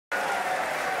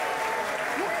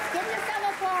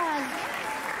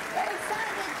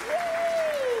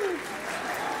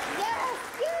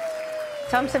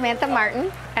So I'm Samantha Martin,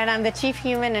 and I'm the chief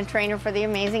human and trainer for the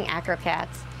amazing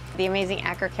Acro-cats. The amazing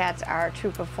Acro-cats are a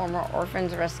troop of former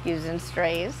orphans, rescues, and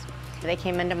strays. They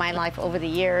came into my life over the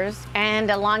years, and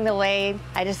along the way,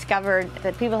 I discovered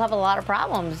that people have a lot of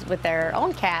problems with their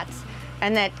own cats,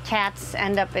 and that cats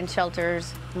end up in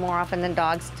shelters more often than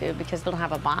dogs do because they don't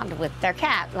have a bond with their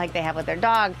cat like they have with their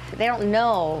dog. They don't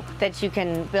know that you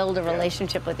can build a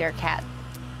relationship with your cat.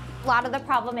 A lot of the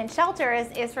problem in shelters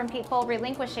is from people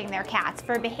relinquishing their cats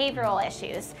for behavioral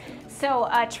issues. So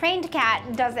a trained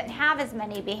cat doesn't have as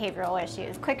many behavioral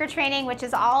issues. Clicker training, which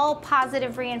is all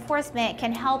positive reinforcement,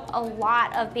 can help a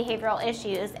lot of behavioral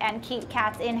issues and keep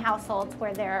cats in households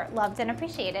where they're loved and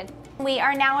appreciated. We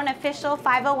are now an official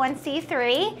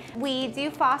 501c3. We do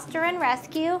foster and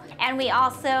rescue, and we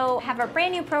also have a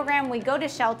brand new program. We go to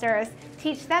shelters,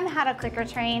 teach them how to clicker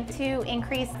train to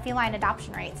increase feline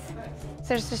adoption rates.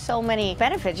 There's just so many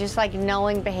benefits, just like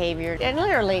knowing behavior. And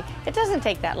literally, it doesn't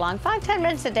take that long. 5–10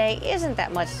 minutes a day isn't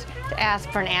that much to ask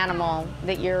for an animal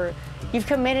that you've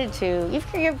committed to.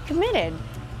 You're committed.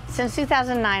 Since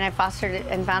 2009, I fostered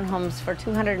and found homes for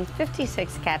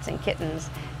 256 cats and kittens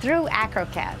through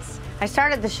Acro-cats. I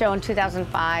started the show in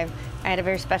 2005. I had a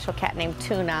very special cat named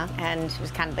Tuna, and she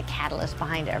was kind of the catalyst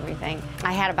behind everything.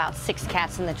 I had about 6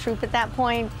 cats in the troop at that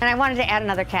point, and I wanted to add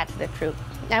another cat to the troop.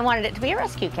 I wanted it to be a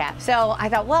rescue cat. So I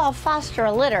thought, well, I'll foster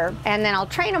a litter, and then I'll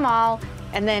train them all,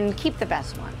 and then keep the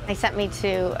best one. They sent me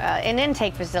to an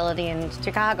intake facility in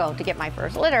Chicago to get my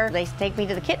first litter. They take me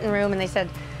to the kitten room, and they said,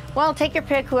 well, take your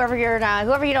pick. Whoever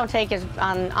you don't take is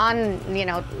on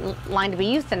line to be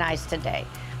euthanized today.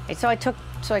 So I took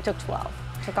 12.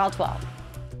 Took all 12.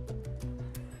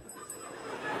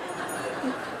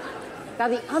 Now,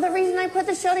 the other reason I put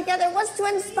the show together was to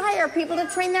inspire people to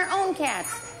train their own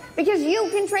cats. Because you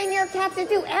can train your cat to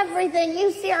do everything you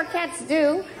see our cats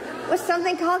do with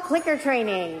something called clicker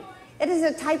training. It is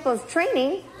a type of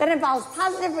training that involves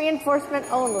positive reinforcement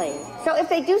only. So if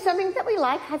they do something that we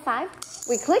like, high five,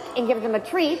 we click and give them a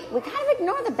treat. We kind of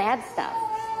ignore the bad stuff.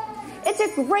 It's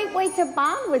a great way to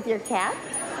bond with your cat.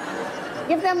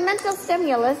 Give them mental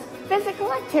stimulus,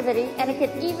 physical activity, and it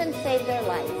can even save their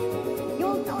life.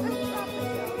 You'll notice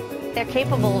that they're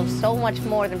capable of so much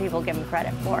more than people give them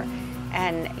credit for.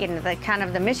 And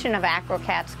the mission of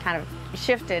Acro-cats kind of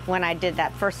shifted when I did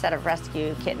that first set of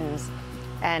rescue kittens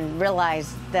and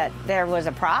realized that there was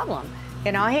a problem.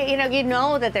 You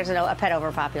know that there's a pet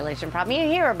overpopulation problem. You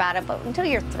hear about it, but until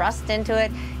you're thrust into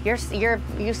it,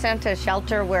 you're sent to a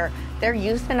shelter where they're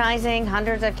euthanizing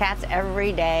hundreds of cats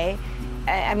every day.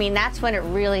 I mean, that's when it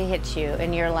really hits you,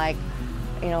 and you're like,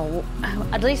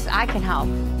 at least I can help.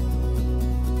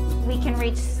 We can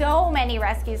reach so many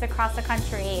rescues across the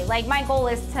country. Like, my goal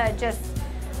is to just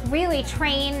really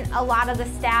train a lot of the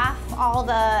staff, all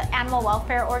the animal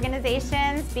welfare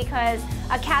organizations, because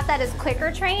a cat that is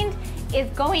clicker trained is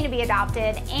going to be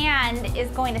adopted and is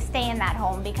going to stay in that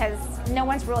home, because no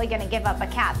one's really going to give up a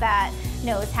cat that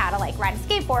knows how to ride a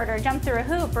skateboard or jump through a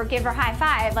hoop or give her high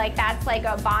five. That's like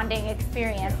a bonding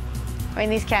experience. I mean,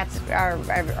 these cats are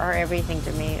everything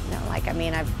to me.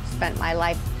 I've spent my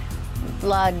life,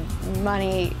 blood,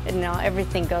 money,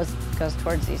 everything goes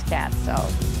towards these cats. So